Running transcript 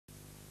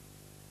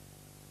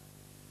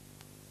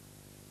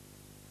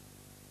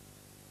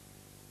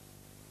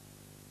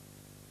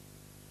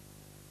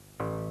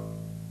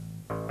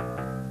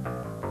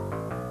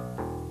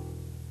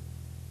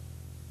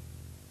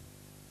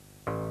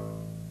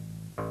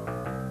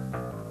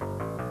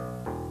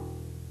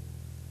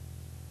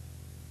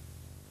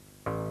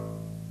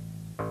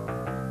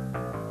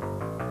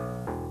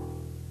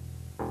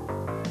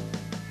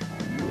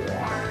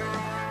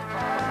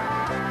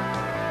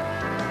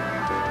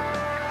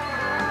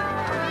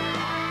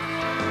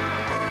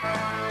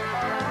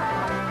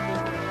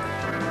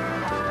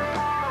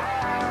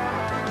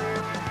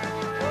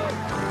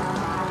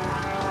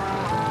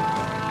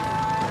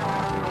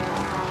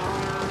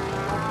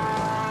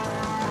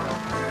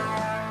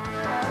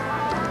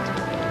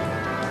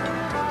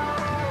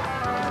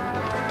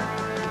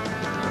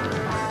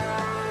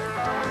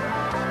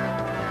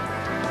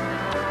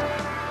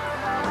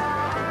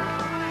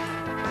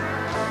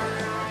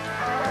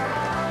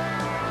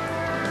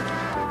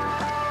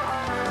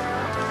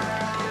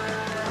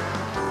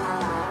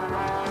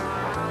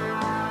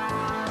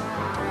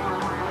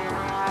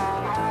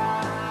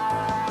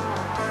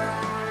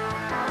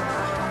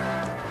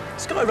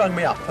guy rang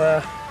me up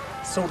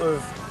sort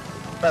of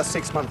about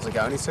 6 months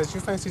ago, and he says,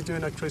 "You fancy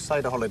doing a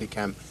Crusader holiday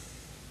camp?"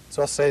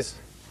 So I says,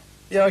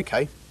 "Yeah,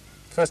 OK."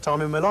 First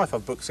time in my life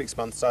I've booked 6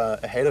 months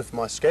ahead of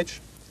my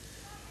sketch.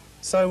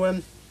 So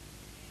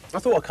I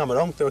thought I'd come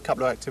along, do a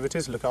couple of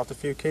activities, look after a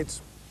few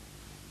kids,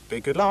 be a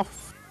good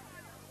laugh.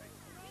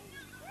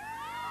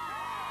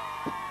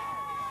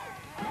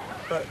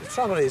 But the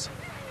trouble is,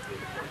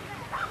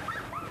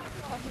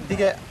 you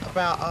get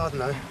about, I don't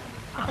know,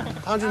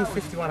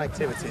 151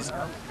 activities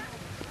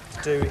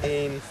to do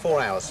in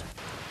 4 hours.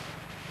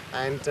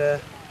 And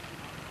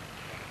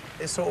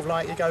it's sort of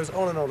like it goes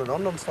on and on and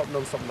on, non-stop,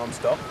 non-stop,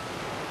 non-stop.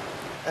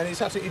 And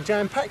it's absolutely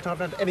jam-packed. I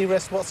haven't had any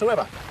rest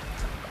whatsoever.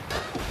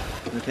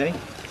 Okay.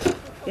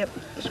 Yep,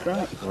 that's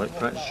great. Right,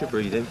 practice your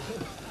breathing.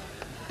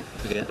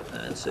 Forget,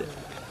 that's it.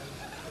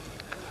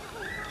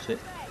 That's it.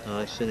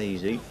 Nice and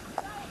easy.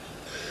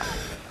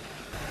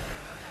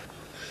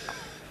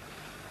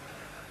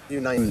 You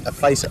name a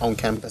place on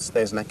campus,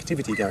 there's an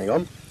activity going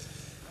on.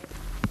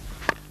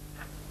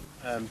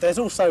 There's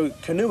also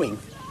canoeing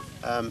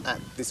at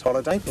this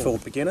holiday for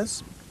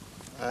beginners.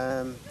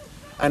 And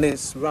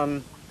it's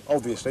run,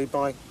 obviously,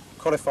 by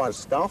qualified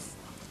staff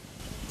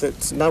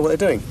that know what they're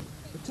doing.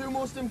 The two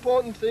most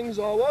important things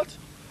are what?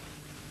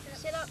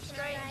 Sit up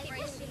straight and keep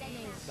your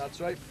knees.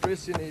 That's right,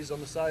 brace your knees on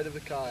the side of the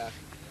kayak.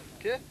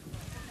 Okay?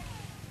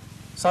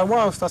 So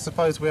whilst I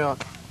suppose we are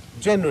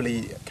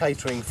generally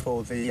catering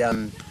for the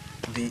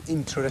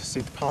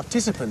interested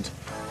participant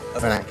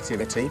of an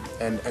activity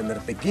and the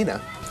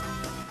beginner,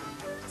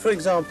 for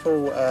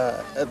example,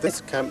 at this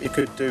camp you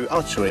could do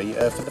archery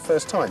for the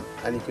first time,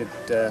 and you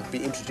could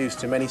be introduced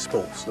to many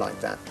sports like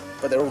that.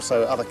 But there are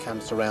also other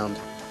camps around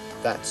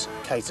that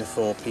cater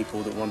for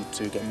people that want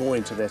to get more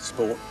into their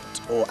sport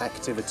or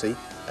activity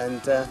and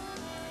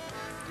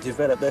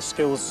develop their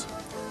skills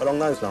along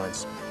those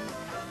lines.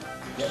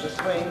 Get the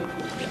swing,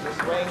 get the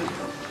swing.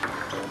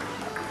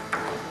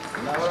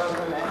 Lower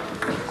over the net,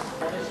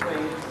 get the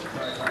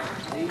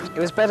swing. It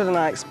was better than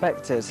I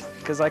expected,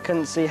 because I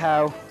couldn't see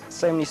how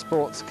so many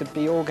sports could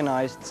be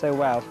organised so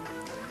well,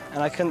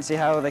 and I couldn't see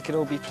how they could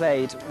all be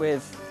played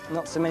with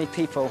not so many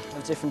people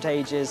of different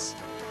ages,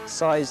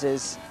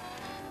 sizes,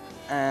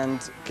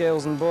 and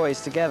girls and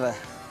boys together.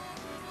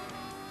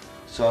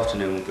 This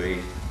afternoon will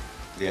be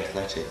the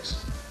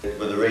athletics. But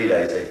the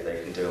relays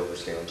they can do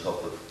obviously on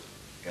top of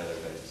the other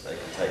events. They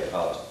can take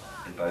part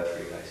in both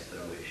relays if they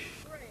wish.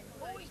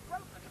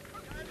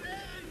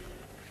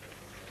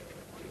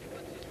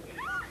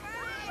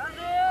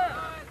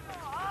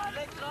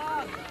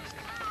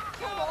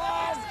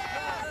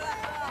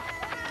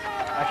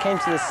 I came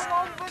to this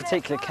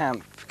particular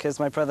camp because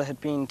my brother had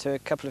been to a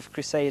couple of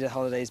Crusader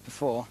holidays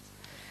before,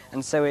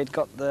 and so he'd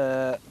got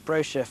the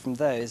brochure from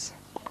those.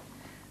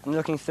 And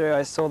looking through,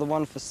 I saw the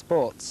one for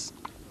sports,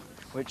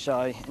 which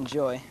I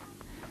enjoy.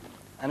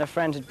 And a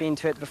friend had been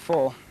to it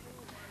before,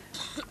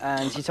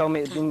 and he told me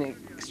it had been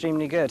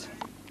extremely good.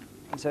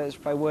 And so it was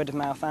by word of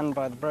mouth and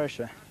by the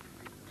brochure.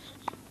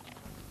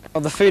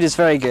 Well, the food is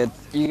very good.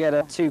 You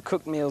get 2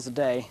 cooked meals a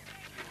day,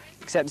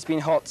 except it's been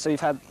hot, so you've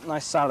had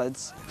nice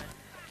salads.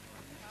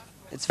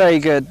 It's very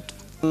good,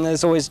 and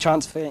there's always a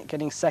chance for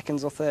getting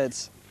seconds or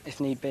thirds,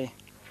 if need be.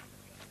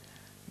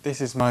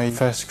 This is my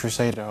first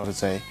Crusader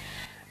holiday,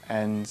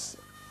 and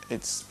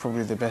it's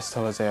probably the best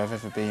holiday I've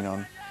ever been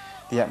on.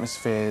 The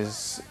atmosphere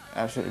is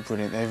absolutely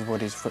brilliant,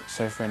 everybody's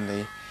so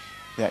friendly,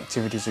 the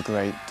activities are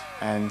great,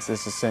 and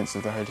there's a sense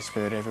of the Holy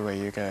Spirit everywhere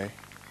you go.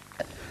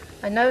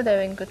 I know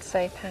they're in good,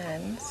 safe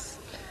hands.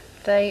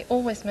 They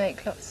always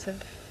make lots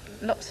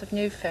of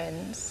new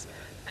friends,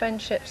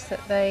 friendships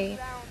that they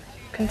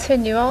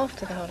continue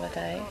after the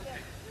holiday.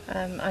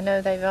 I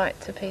know they write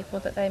to people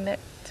that they met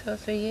 2 or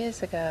 3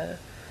 years ago.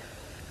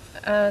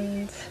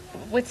 And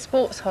with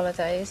sports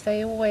holidays,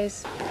 they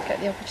always get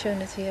the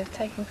opportunity of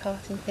taking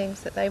part in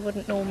things that they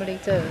wouldn't normally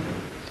do.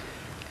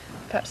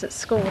 Perhaps at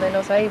school they're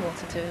not able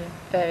to do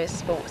various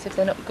sports if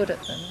they're not good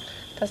at them.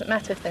 It doesn't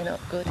matter if they're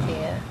not good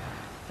here.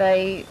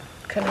 They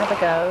can have a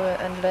go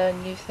and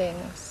learn new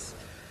things.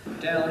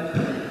 Down,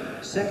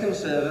 second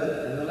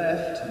server on the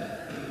left,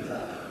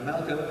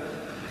 Malcolm.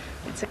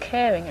 It's a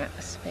caring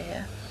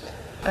atmosphere,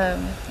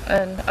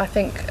 and I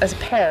think as a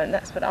parent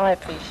that's what I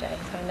appreciate.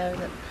 I know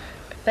that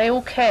they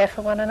all care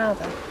for one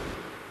another.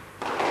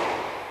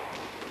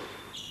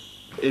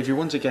 If you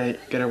want to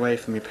get away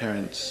from your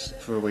parents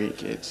for a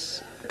week,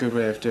 it's a good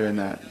way of doing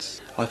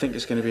that. I think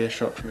it's going to be a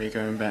shock for me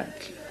going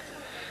back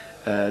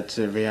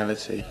to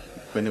reality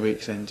when the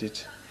week's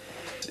ended.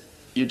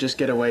 You just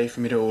get away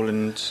from it all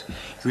and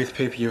you're with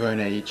people your own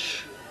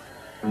age.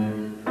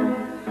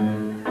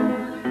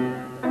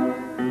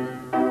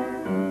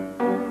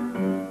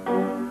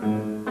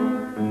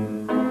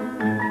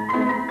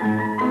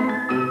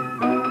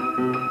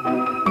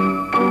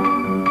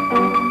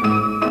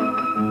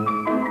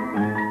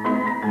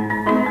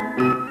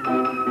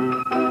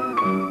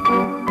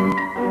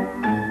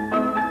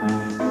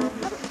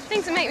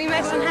 Things that make me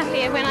most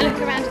unhappy are when I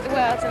look around at the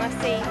world and I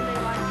see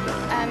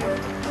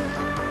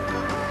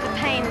the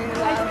pain in the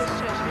world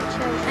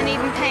and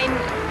even pain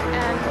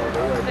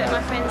that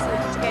my friends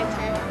have to go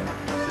through.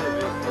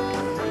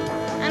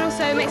 And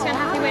also it makes me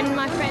unhappy when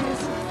my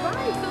friends,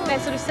 they're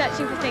sort of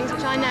searching for things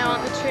which I know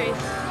aren't the truth,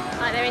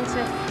 like they're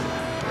into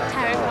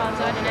tarot cards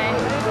or I don't know,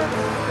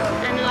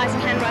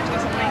 analysing handwriting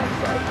or something,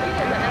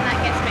 and that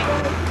gets me.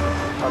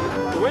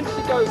 But when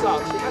she goes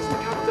up, she has to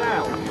come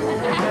down.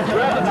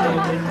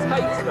 Gravity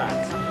takes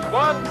that.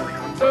 1,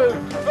 2,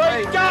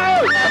 3,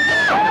 go!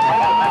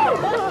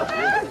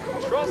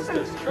 Trust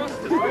us, trust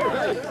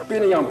us.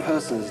 Being a young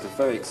person is a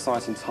very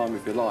exciting time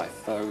of your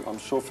life, though I'm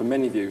sure for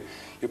many of you,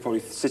 you're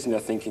probably sitting there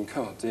thinking,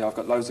 God, dear, I've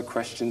got loads of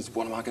questions.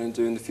 What am I going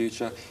to do in the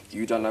future?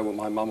 You don't know what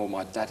my mum or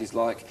my dad is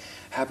like.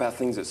 How about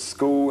things at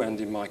school and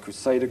in my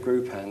Crusader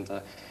group and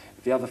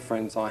the other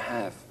friends I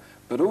have?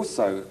 But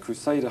also,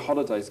 Crusader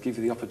Holidays give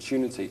you the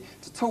opportunity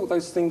to talk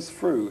those things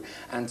through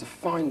and to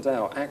find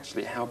out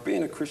actually how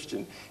being a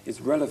Christian is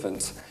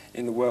relevant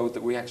in the world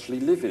that we actually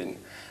live in.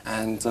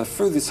 And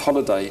through this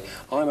holiday,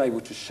 I'm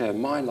able to share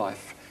my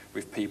life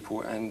with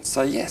people and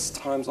say, yes,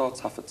 times are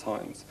tough at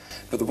times,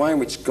 but the way in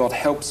which God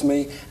helps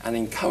me and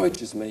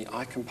encourages me,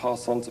 I can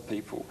pass on to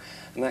people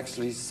and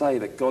actually say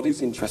that God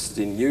is interested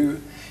in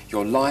you,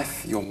 your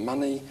life, your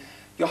money,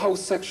 your whole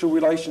sexual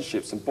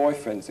relationships and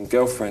boyfriends and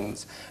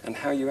girlfriends, and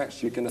how you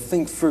actually are going to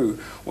think through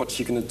what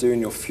you're going to do in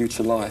your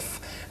future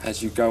life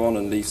as you go on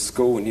and leave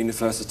school and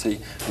university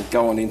and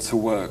go on into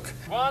work.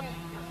 1,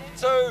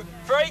 2,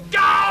 3, go!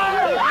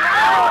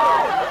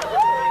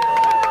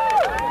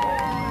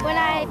 When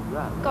I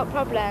got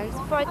problems,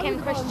 before I became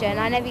a Christian,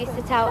 I never used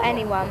to tell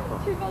anyone.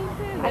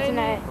 I don't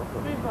know.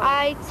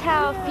 I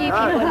tell a few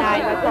people now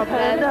my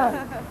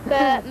problems,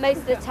 but most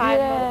of the time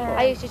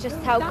I usually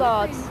just tell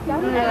God,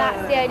 and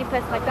that's the only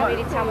person I can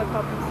really tell my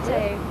problems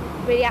to,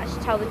 really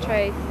actually tell the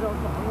truth.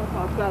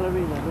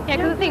 Yeah,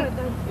 because I think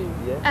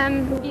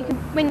you can,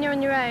 when you're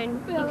on your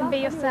own, you can be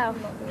yourself.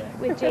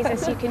 With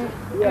Jesus, you can,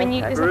 I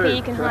mean, there's nothing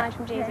you can hide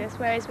from Jesus,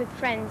 whereas with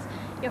friends,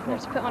 you often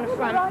have to put on a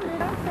front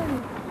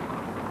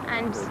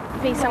and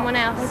be someone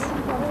else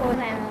for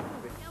them.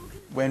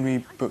 When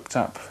we booked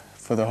up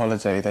for the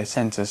holiday, they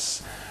sent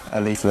us a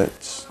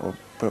leaflet or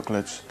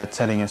booklet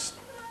telling us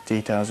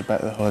details about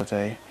the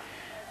holiday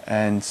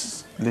and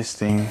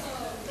listing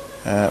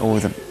all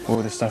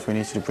the stuff we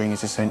needed to bring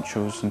as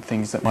essentials and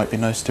things that might be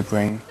nice to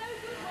bring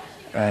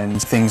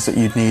and things that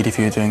you'd need if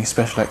you were doing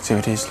special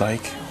activities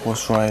like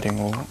horse riding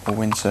or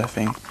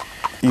windsurfing.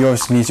 You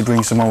obviously need to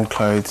bring some old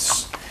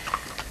clothes.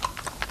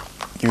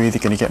 You're either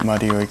going to get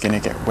muddy or you're going to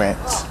get wet.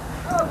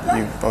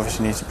 You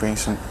obviously need to bring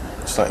some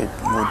slightly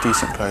more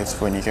decent clothes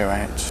for when you go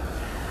out.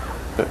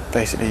 But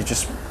basically you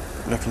just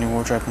look in your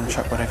wardrobe and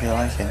chuck whatever you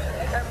like in.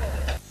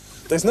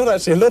 There's not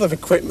actually a lot of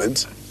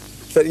equipment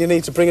that you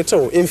need to bring at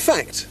all. In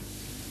fact,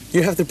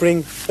 you have to bring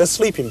a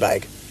sleeping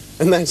bag,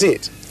 and that's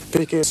it,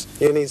 because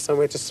you need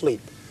somewhere to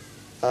sleep.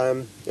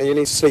 And you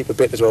need to sleep a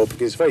bit as well,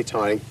 because it's very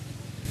tiring,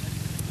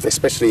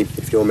 especially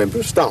if you're a member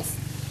of staff.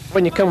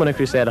 When you come on a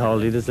Crusader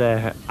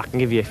holiday, I can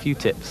give you a few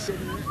tips.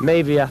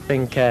 Maybe I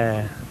think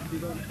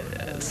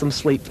some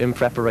sleep in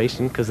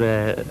preparation, because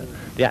the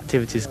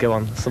activities go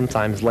on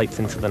sometimes late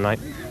into the night,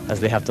 as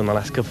they have done the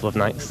last couple of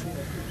nights.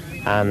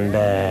 And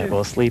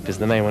well, sleep is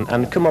the main one.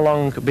 And come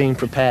along being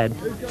prepared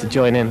to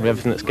join in with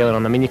everything that's going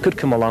on. I mean, you could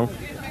come along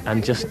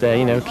and just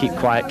you know, keep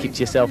quiet, keep to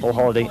yourself all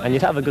holiday, and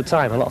you'd have a good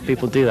time. A lot of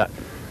people do that.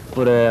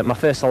 But my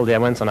first holiday I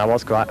went on, I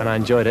was quiet and I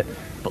enjoyed it.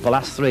 But the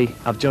last 3,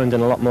 I've joined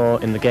in a lot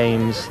more in the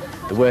games,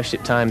 the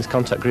worship times,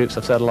 contact groups.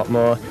 I've said a lot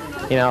more.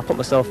 You know, I put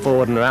myself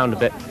forward and around a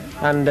bit,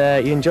 and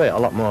you enjoy it a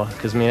lot more,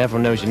 because I mean,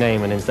 everyone knows your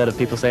name, and instead of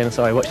people saying,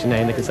 sorry, what's your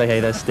name, they can say,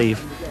 hey, there's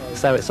Steve.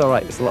 So it's all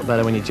right. It's a lot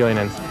better when you join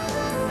in.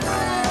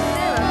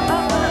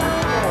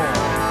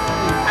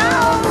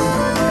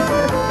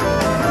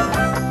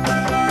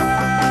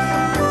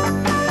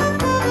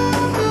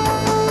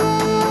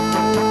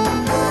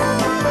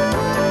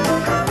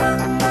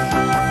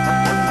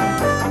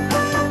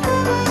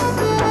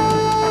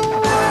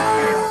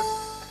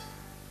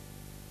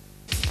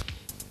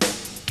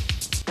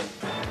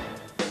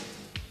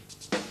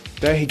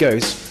 There he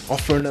goes,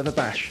 off for another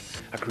bash,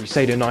 a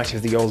Crusader knight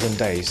of the olden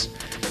days.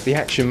 The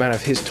action man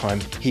of his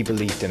time, he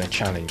believed in a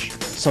challenge,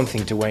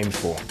 something to aim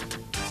for.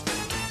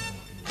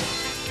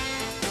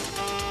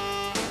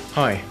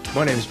 Hi,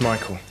 my name is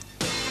Michael.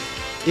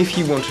 If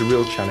you want a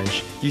real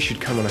challenge, you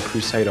should come on a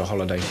Crusader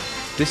holiday.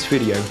 This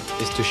video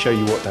is to show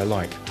you what they're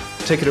like.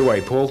 Take it away,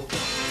 Paul.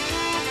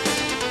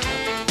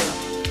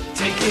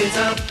 Take it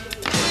up,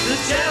 the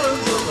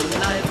challenge of a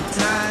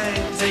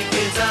lifetime. Take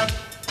it up,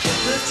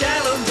 the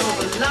challenge of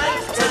a lifetime.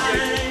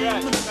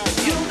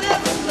 You'll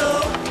never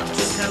know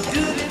just how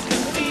good it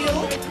can feel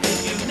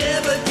if you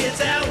never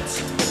get out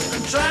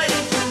and try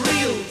it for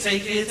real.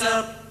 Take it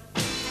up.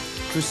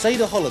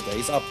 Crusader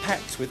holidays are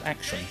packed with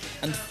action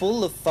and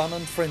full of fun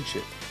and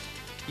friendship.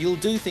 You'll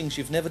do things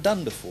you've never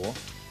done before.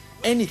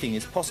 Anything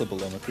is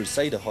possible on a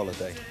Crusader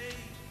holiday.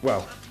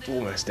 Well,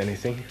 almost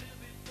anything.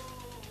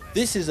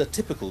 This is a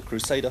typical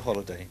Crusader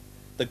holiday.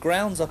 The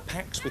grounds are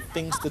packed with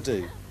things to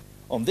do.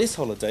 On this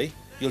holiday,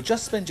 you'll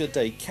just spend your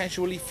day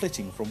casually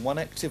flitting from one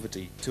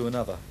activity to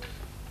another.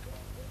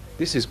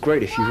 This is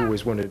great if you've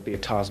always wanted to be a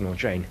Tarzan or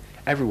Jane.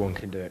 Everyone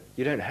can do it.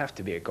 You don't have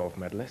to be a gold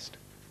medalist.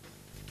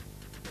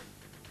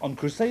 On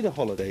Crusader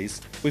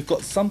Holidays, we've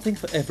got something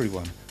for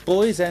everyone,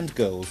 boys and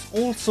girls,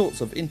 all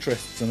sorts of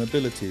interests and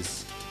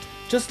abilities.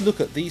 Just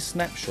look at these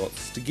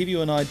snapshots to give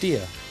you an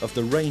idea of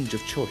the range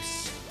of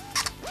choice.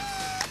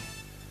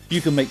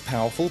 You can make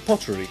powerful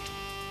pottery,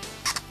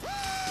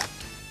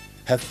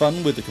 have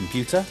fun with the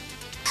computer,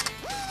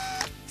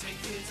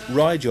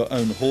 ride your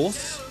own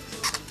horse,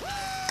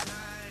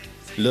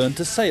 learn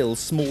to sail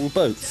small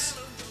boats,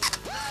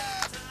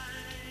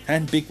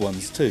 and big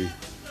ones too.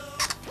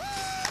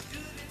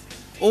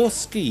 Or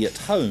ski at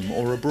home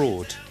or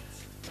abroad.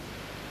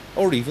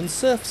 Or even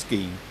surf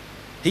skiing.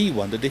 He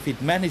wondered if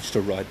he'd managed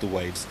to ride the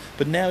waves,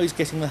 but now he's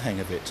getting the hang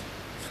of it.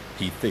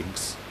 He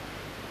thinks.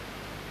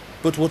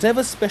 But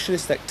whatever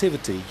specialist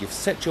activity you've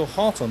set your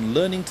heart on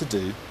learning to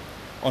do,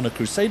 on a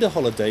Crusader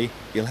holiday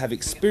you'll have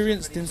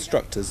experienced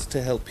instructors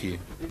to help you.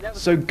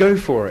 So go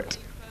for it!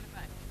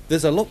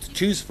 There's a lot to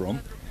choose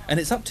from, and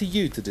it's up to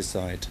you to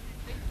decide.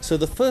 So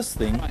the first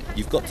thing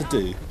you've got to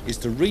do is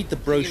to read the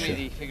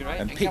brochure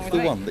and pick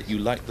the one that you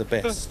like the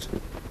best.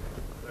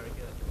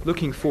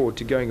 Looking forward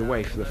to going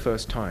away for the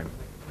first time.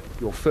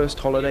 Your first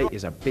holiday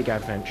is a big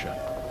adventure.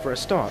 For a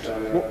start,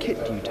 what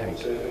kit do you take?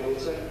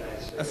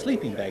 A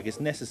sleeping bag is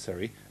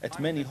necessary at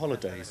many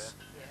holidays.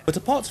 But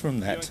apart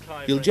from that,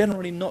 you'll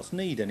generally not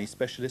need any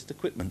specialist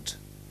equipment.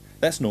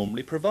 That's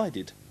normally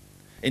provided.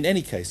 In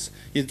any case,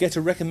 you'll get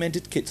a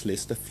recommended kit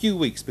list a few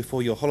weeks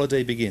before your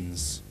holiday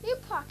begins. You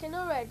packing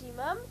already,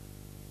 Mum?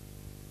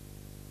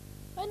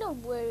 I know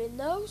wearing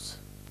those.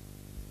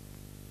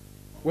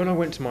 When I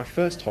went to my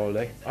first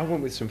holiday, I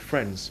went with some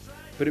friends,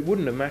 but it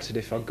wouldn't have mattered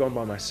if I'd gone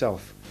by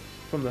myself.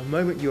 From the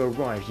moment you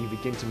arrive, you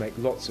begin to make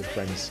lots of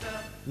friends.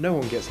 No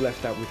one gets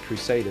left out with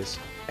Crusaders.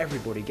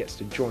 Everybody gets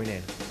to join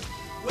in.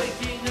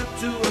 Waking up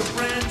to a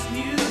brand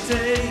new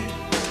day.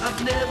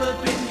 I've never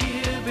been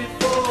here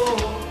before.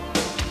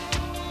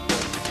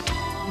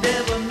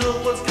 Never know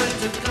what's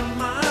going to come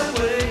my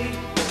way.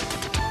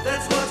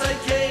 That's what I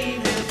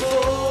came here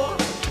for.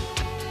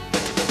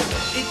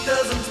 It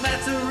doesn't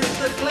matter if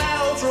the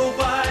clouds roll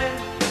by,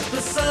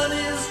 the sun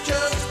is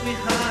just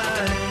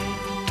behind.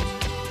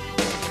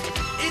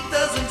 It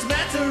doesn't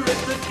matter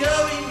if the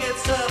going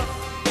gets tough,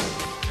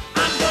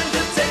 I'm going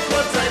to take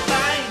what I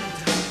find.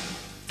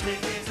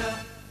 Take it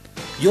up.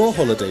 Your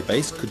holiday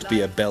base could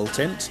be a bell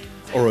tent,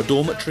 or a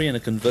dormitory in a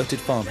converted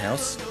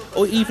farmhouse,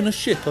 or even a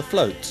ship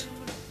afloat.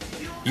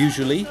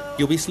 Usually,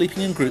 you'll be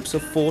sleeping in groups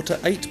of 4 to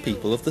 8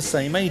 people of the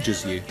same age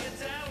as you.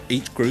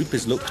 Each group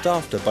is looked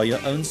after by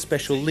your own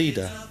special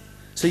leader,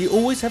 so you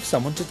always have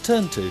someone to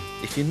turn to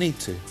if you need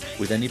to,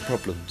 with any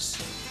problems.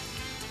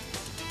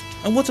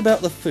 And what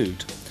about the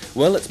food?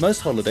 Well, at most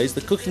holidays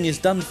the cooking is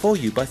done for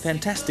you by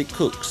fantastic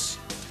cooks.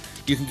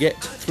 You can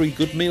get 3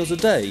 good meals a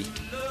day,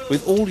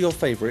 with all your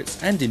favourites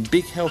and in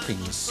big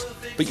helpings,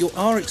 but you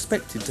are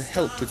expected to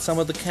help with some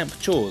of the camp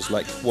chores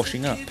like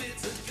washing up.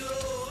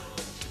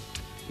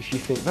 If you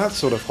think that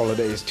sort of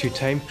holiday is too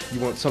tame, you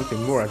want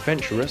something more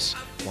adventurous,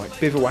 like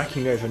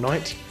bivouacking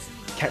overnight,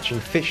 catching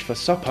fish for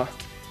supper,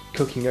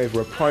 cooking over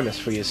a primus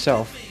for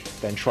yourself,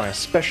 then try a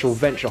special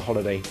venture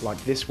holiday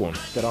like this one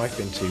that I've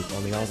been to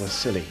on the Isle of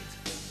Scilly.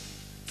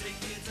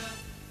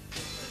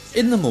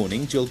 In the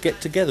mornings you'll get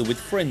together with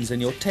friends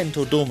in your tent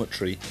or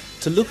dormitory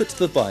to look at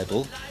the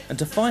Bible and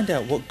to find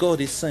out what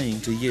God is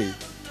saying to you.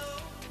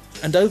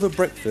 And over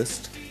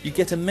breakfast you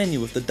get a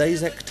menu of the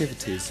day's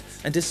activities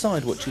and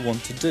decide what you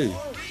want to do.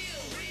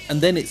 And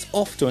then it's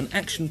off to an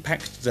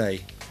action-packed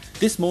day.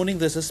 This morning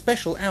there's a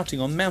special outing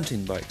on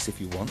mountain bikes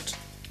if you want.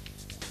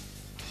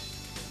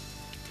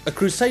 A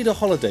Crusader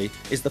holiday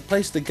is the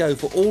place to go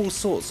for all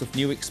sorts of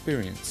new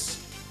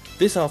experience.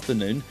 This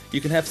afternoon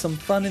you can have some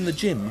fun in the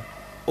gym,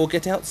 or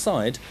get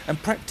outside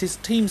and practice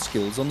team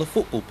skills on the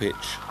football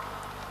pitch.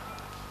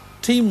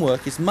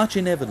 Teamwork is much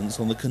in evidence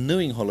on the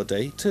canoeing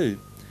holiday too,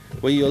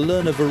 where you'll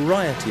learn a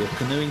variety of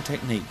canoeing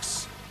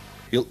techniques.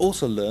 You'll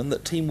also learn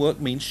that teamwork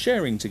means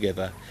sharing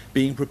together,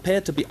 being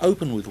prepared to be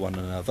open with one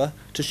another,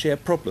 to share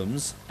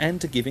problems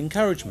and to give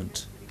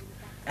encouragement.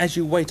 As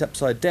you wait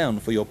upside down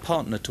for your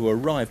partner to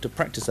arrive to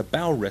practice a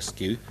bow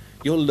rescue,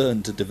 you'll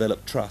learn to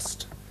develop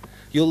trust.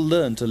 You'll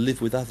learn to live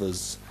with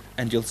others,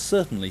 and you'll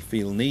certainly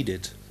feel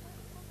needed.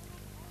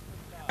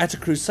 At a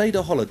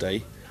Crusader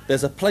holiday,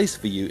 there's a place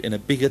for you in a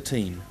bigger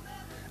team.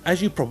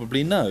 As you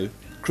probably know,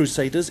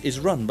 Crusaders is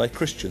run by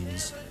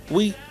Christians.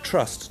 We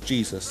trust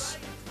Jesus.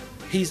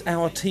 He's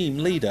our team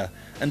leader,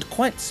 and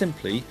quite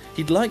simply,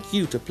 he'd like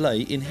you to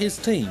play in his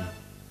team.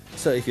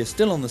 So if you're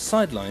still on the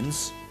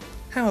sidelines,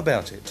 how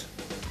about it?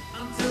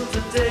 Until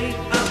today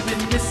I've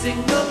been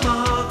missing the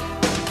mark.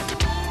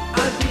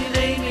 I've been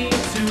aiming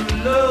too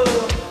low.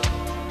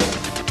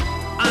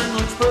 I'm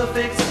not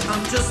perfect,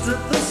 I'm just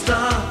at the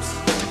start.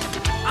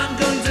 I'm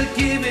going to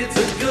give it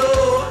a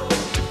go.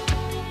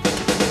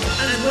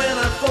 And when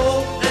I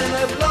fall and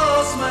I've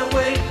lost my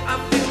way, I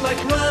feel like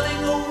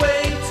running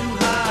away too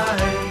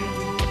high.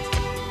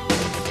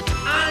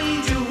 I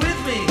need you with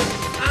me,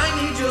 I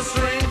need your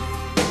strength,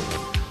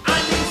 I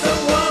need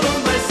someone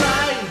on my side.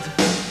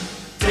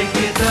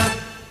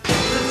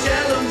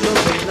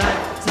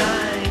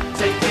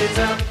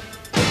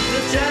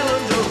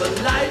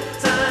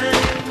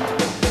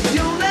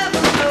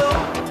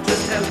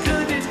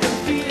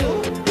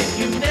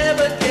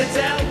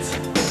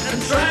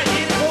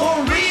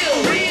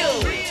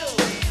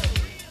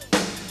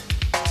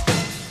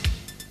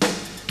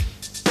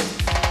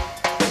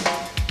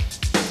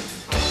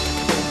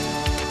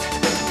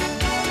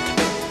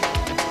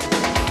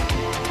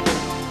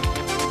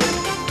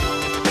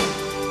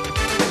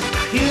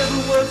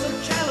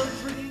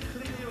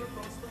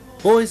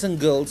 Boys and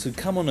girls who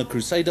come on a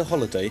Crusader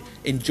holiday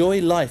enjoy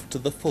life to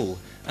the full,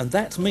 and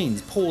that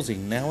means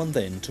pausing now and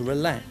then to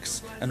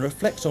relax and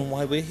reflect on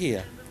why we're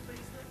here.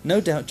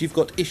 No doubt you've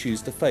got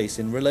issues to face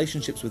in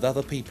relationships with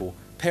other people,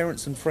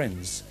 parents and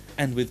friends,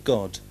 and with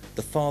God,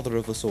 the Father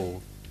of us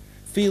all.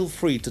 Feel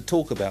free to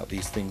talk about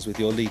these things with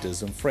your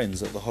leaders and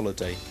friends at the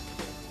holiday.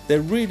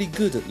 They're really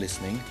good at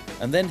listening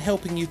and then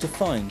helping you to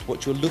find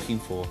what you're looking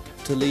for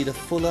to lead a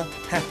fuller,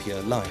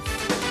 happier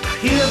life.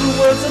 Hear the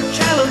words of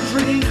challenge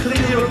ringing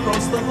clear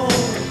across the hall.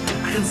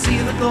 I can see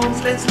the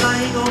gauntlets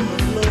lying on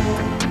the floor.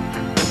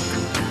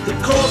 The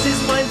course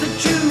is mine to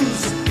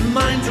choose,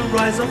 mine to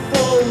rise or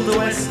fall. Do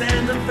I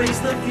stand and face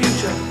the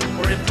future,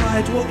 or in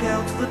pride walk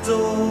out the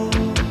door?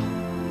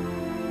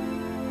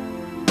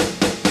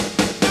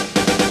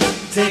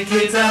 Take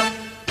it up,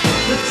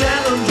 the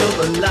challenge of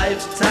a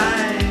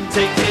lifetime.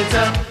 Take it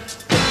up,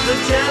 the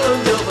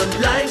challenge of a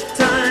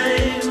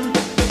lifetime.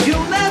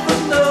 You'll never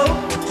know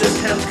just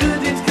how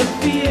good it can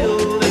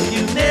feel if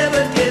you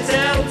never get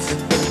out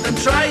and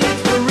try it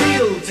for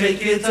real.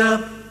 Take it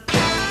up.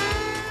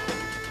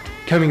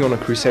 Coming on a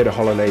Crusader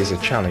holiday is a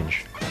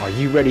challenge. Are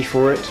you ready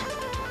for it?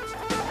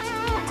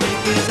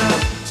 Take it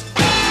up.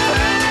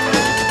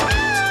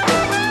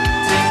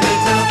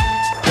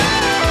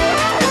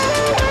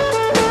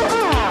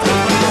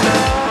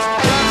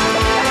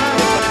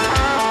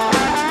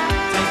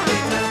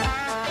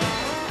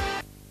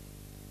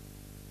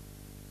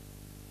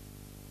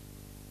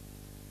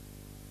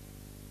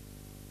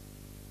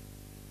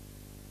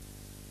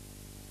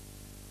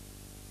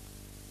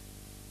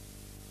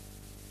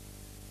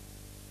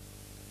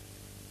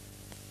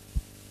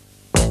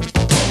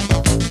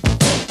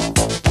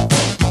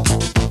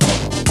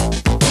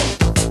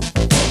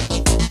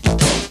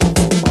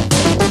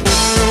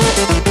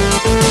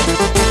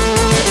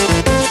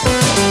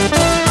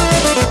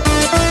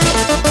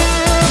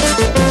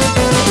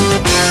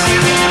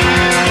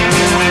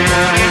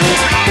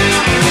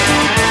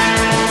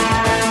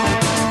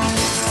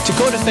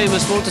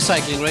 Famous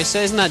motorcycling racer,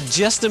 isn't that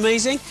just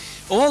amazing?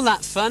 All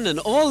that fun and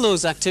all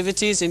those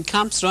activities in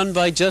camps run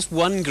by just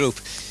one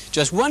group.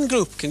 Just one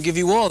group can give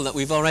you all that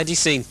we've already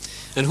seen.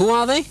 And who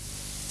are they?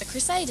 The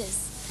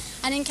Crusaders.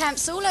 And in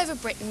camps all over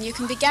Britain you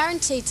can be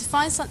guaranteed to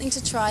find something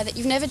to try that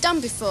you've never done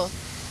before.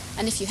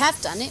 And if you have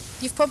done it,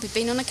 you've probably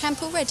been on a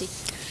camp already.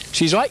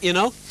 She's right, you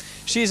know.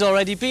 She's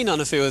already been on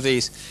a few of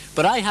these.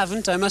 But I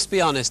haven't, I must be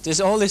honest.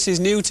 All this is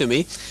new to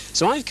me.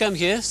 So I've come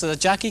here so that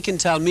Jackie can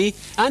tell me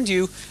and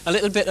you a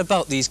little bit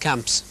about these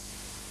camps.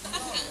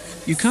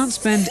 You can't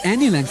spend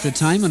any length of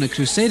time on a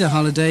Crusader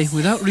holiday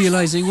without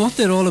realising what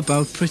they're all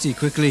about pretty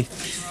quickly.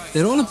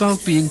 They're all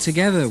about being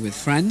together with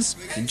friends,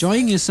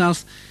 enjoying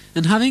yourself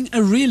and having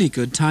a really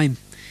good time.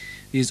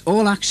 These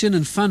all-action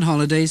and fun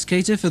holidays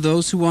cater for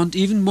those who want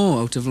even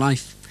more out of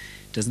life.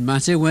 Doesn't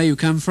matter where you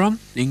come from,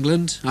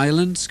 England,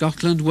 Ireland,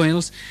 Scotland,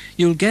 Wales,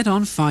 you'll get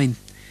on fine.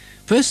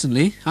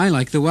 Personally, I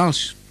like the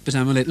Welsh, but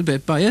I'm a little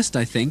bit biased,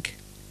 I think.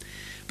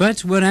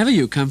 But wherever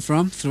you come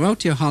from,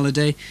 throughout your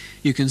holiday,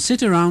 you can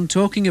sit around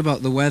talking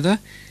about the weather,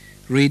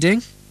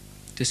 reading,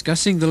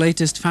 discussing the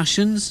latest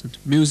fashions and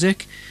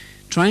music,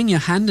 trying your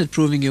hand at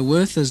proving your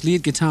worth as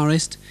lead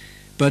guitarist,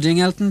 budding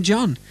Elton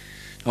John,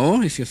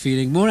 or, if you're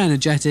feeling more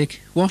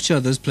energetic, watch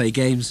others play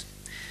games.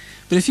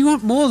 But if you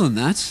want more than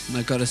that, and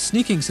I've got a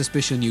sneaking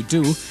suspicion you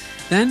do,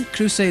 then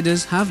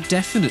Crusaders have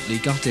definitely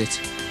got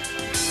it.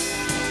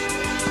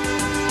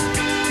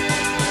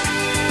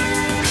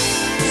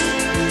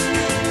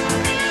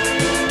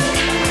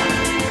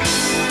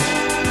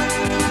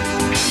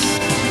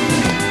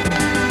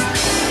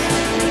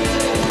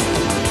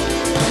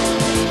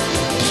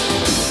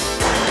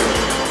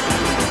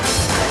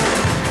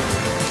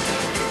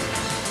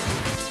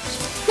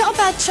 Not a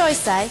bad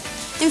choice, eh?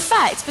 In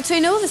fact,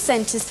 between all the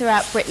centres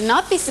throughout Britain,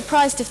 I'd be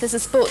surprised if there's a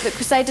sport that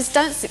Crusaders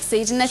don't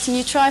succeed in letting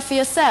you try for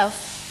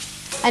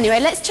yourself. Anyway,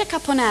 let's check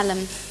up on Alan.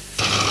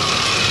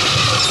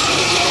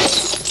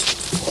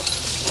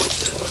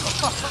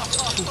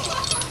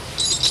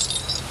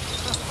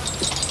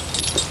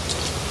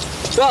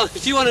 Well,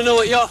 if you want to know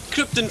what your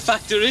Krypton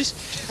factor is,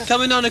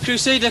 coming on a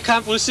Crusader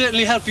camp will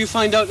certainly help you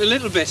find out a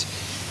little bit.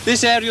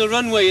 This aerial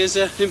runway is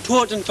an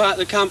important part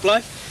of camp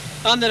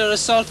life, and there are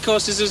assault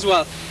courses as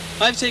well.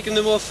 I've taken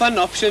the more fun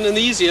option and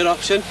the easier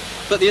option,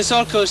 but the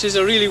assault courses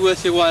are really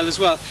worth your while as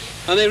well,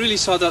 and they really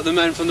sort out the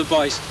men from the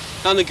boys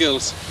and the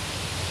girls.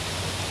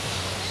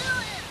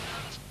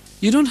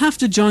 You don't have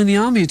to join the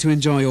army to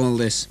enjoy all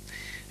this.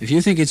 If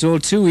you think it's all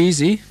too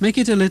easy, make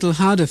it a little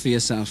harder for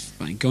yourself,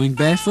 by going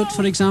barefoot,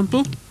 for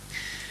example.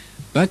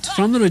 But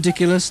from the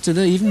ridiculous to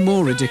the even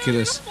more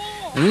ridiculous,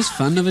 there is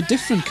fun of a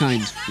different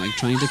kind, like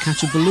trying to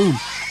catch a balloon.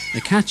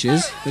 The catch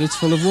is that it's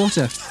full of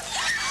water.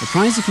 A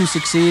prize if you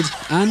succeed,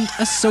 and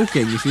a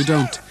soaking if you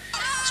don't.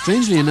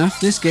 Strangely enough,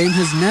 this game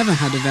has never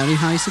had a very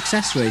high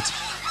success rate.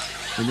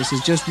 And this is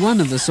just one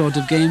of the sort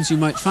of games you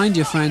might find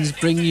your friends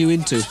bring you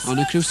into on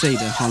a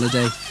Crusader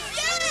holiday.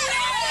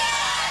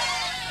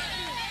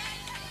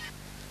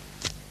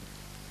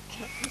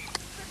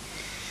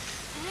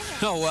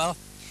 Oh well,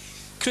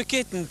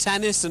 cricket and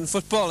tennis and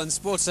football and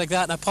sports like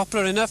that are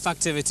popular enough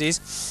activities.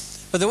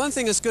 But the one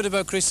thing that's good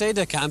about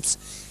Crusader camps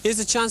is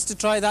the chance to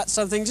try that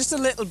something just a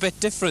little bit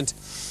different.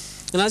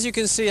 And as you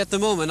can see at the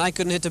moment, I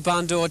couldn't hit a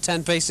barn door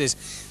 10 paces,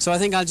 so I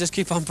think I'll just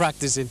keep on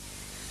practicing.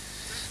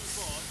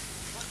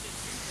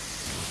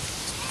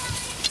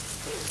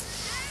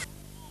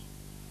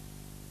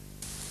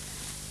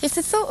 If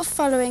the thought of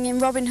following in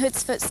Robin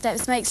Hood's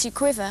footsteps makes you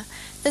quiver,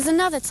 there's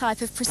another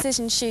type of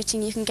precision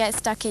shooting you can get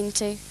stuck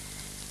into.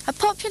 A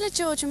popular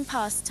Georgian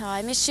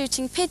pastime is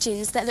shooting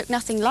pigeons that look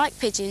nothing like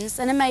pigeons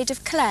and are made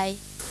of clay.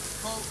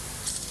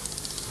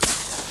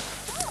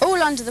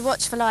 All under the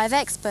watchful eye of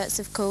experts,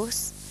 of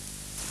course.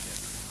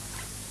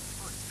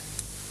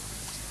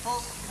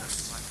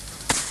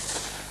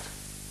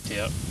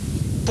 Yeah.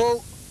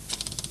 Pull.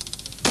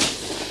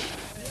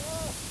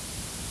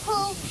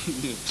 Pull.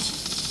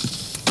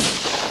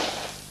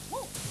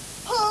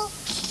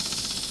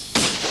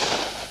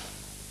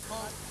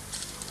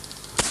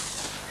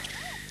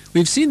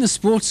 We've seen the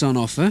sports on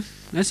offer.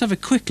 Let's have a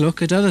quick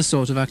look at other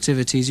sort of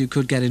activities you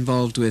could get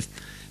involved with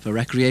for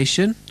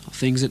recreation, or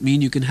things that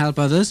mean you can help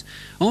others,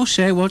 or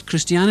share what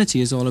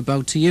Christianity is all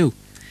about to you.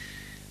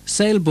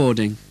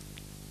 Sailboarding,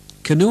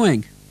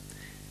 canoeing,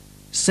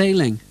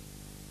 sailing,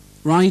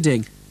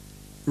 riding,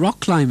 rock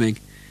climbing,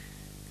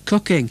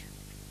 cooking,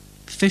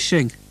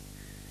 fishing,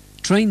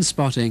 train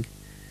spotting,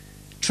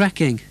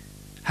 trekking,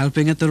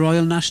 helping at the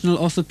Royal National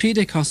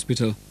Orthopaedic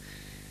Hospital,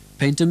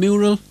 paint a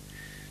mural,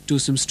 do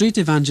some street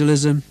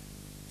evangelism,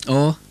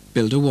 or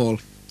build a wall.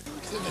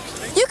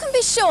 You can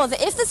be sure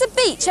that if there's a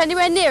beach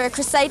anywhere near a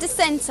Crusader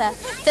centre,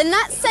 then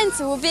that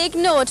centre will be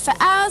ignored for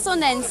hours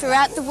on end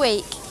throughout the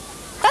week.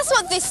 That's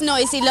what this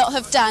noisy lot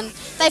have done.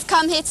 They've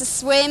come here to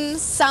swim,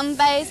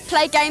 sunbathe,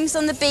 play games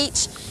on the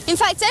beach. In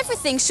fact,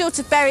 everything short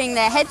of burying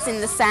their heads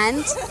in the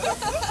sand.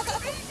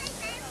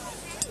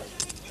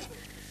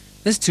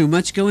 There's too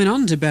much going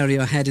on to bury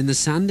your head in the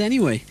sand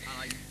anyway.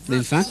 And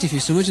in fact, if you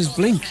so much as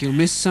blink, you'll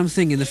miss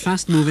something in the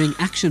fast-moving,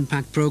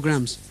 action-packed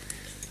programmes.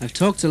 I've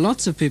talked to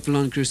lots of people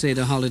on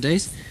Crusader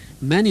Holidays.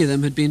 Many of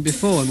them had been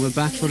before and were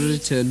back for a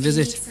return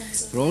visit,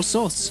 for all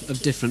sorts of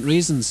different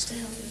reasons.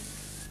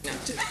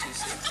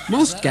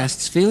 Most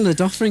guests feel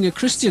that offering a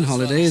Christian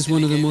holiday is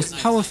one of the most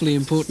powerfully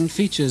important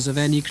features of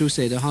any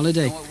Crusader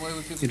holiday.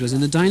 It was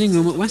in the dining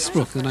room at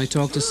Westbrook that I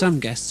talked to some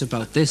guests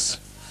about this.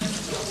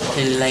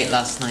 Really late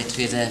last night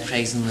we had a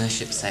praise and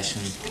worship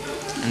session,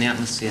 and the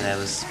atmosphere there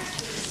was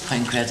quite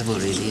incredible,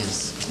 really. It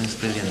was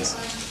brilliant.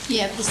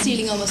 Yeah, the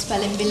ceiling almost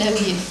fell in below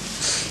you.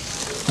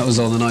 That was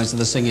all the noise of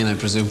the singing, I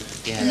presume.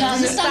 Yeah. No,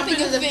 the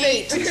stamping of the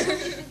feet.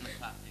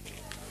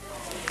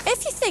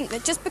 If you think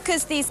that just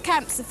because these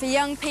camps are for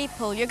young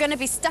people, you're going to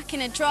be stuck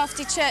in a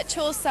drafty church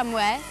hall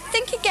somewhere,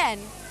 think again.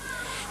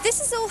 This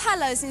is All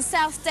Hallows in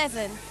South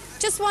Devon,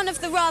 just one of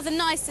the rather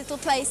nice little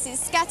places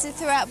scattered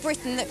throughout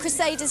Britain that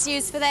Crusaders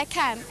use for their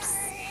camps.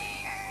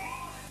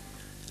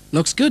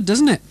 Looks good,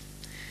 doesn't it?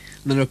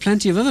 And there are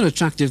plenty of other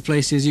attractive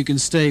places you can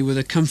stay with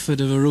the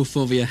comfort of a roof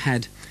over your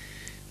head.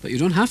 But you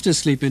don't have to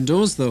sleep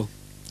indoors, though.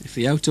 If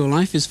the outdoor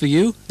life is for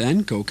you,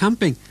 then go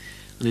camping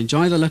and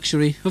enjoy the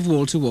luxury of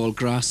wall-to-wall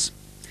grass.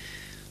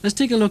 Let's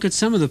take a look at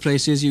some of the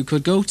places you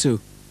could go to.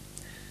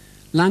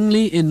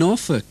 Langley in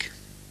Norfolk,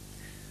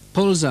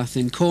 Polzath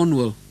in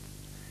Cornwall,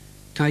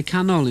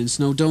 Caicanol in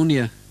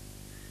Snowdonia,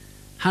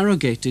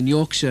 Harrogate in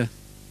Yorkshire,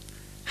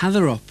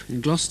 Hatherop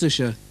in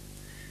Gloucestershire,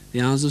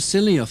 the Isles of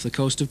Scilly off the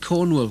coast of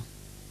Cornwall,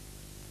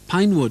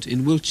 Pinewood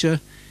in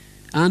Wiltshire,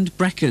 and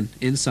Brecon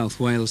in South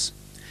Wales.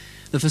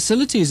 The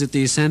facilities at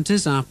these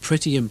centres are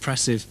pretty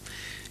impressive.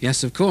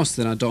 Yes, of course,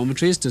 there are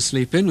dormitories to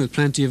sleep in with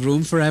plenty of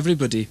room for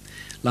everybody,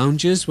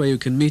 lounges where you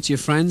can meet your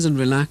friends and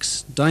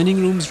relax,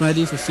 dining rooms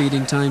ready for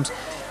feeding times,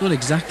 not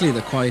exactly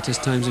the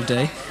quietest times of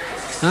day,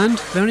 and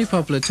very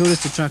popular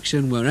tourist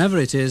attraction wherever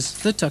it is,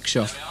 the tuck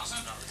shop.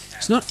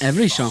 It's not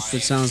every shop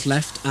that sells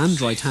left and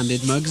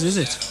right-handed mugs, is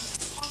it?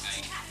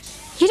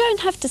 You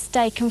don't have to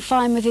stay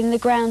confined within the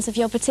grounds of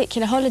your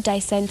particular holiday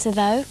centre,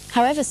 though,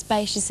 however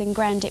spacious and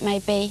grand it may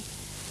be.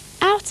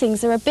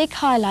 Outings are a big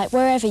highlight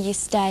wherever you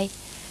stay.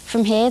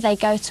 From here they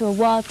go to a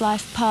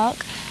wildlife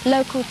park,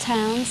 local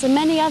towns and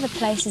many other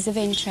places of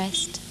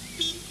interest.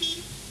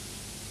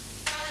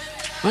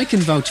 I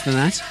can vouch for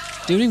that.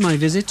 During my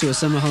visit to a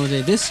summer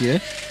holiday this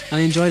year, I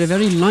enjoyed a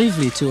very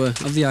lively tour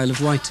of the Isle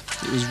of Wight.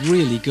 It was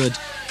really good.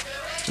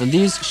 And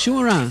these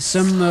sure are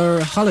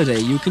summer holiday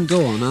you can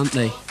go on, aren't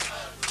they?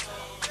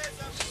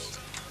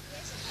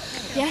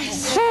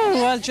 Yes.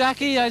 Well,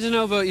 Jackie, I don't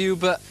know about you,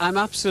 but I'm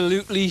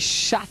absolutely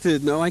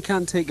shattered now. I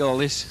can't take all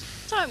this.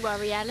 Don't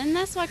worry, Alan.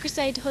 That's why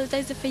Crusader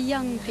Holidays are for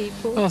young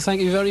people. Oh,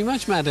 thank you very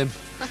much, madam.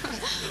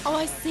 Oh,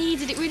 I see.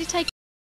 Did it really take